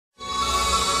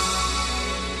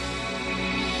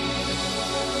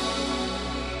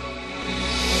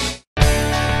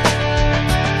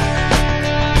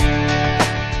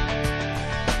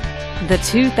The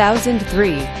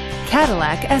 2003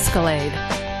 Cadillac Escalade,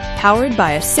 powered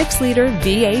by a 6-liter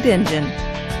V8 engine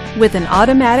with an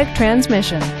automatic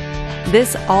transmission.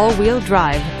 This all-wheel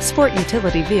drive sport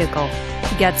utility vehicle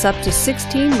gets up to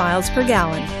 16 miles per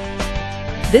gallon.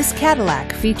 This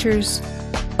Cadillac features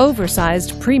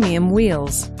oversized premium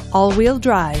wheels, all-wheel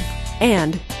drive,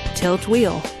 and tilt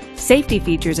wheel. Safety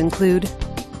features include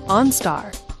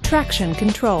OnStar, traction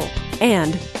control,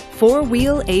 and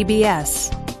 4-wheel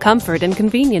ABS. Comfort and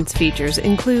convenience features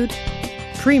include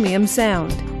premium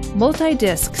sound,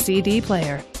 multi-disc CD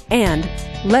player, and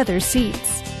leather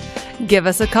seats. Give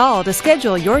us a call to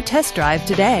schedule your test drive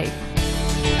today.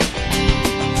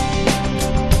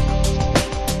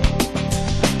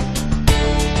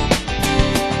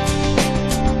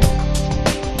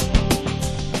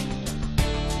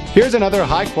 Here's another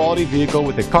high-quality vehicle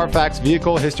with a Carfax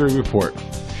Vehicle History Report.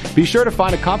 Be sure to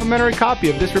find a complimentary copy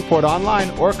of this report online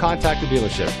or contact the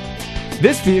dealership.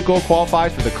 This vehicle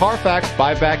qualifies for the Carfax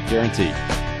Buyback Guarantee.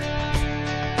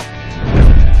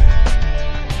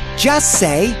 Just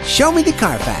say, "Show me the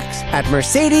Carfax" at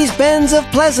Mercedes-Benz of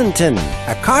Pleasanton,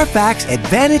 a Carfax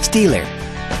Advantage dealer.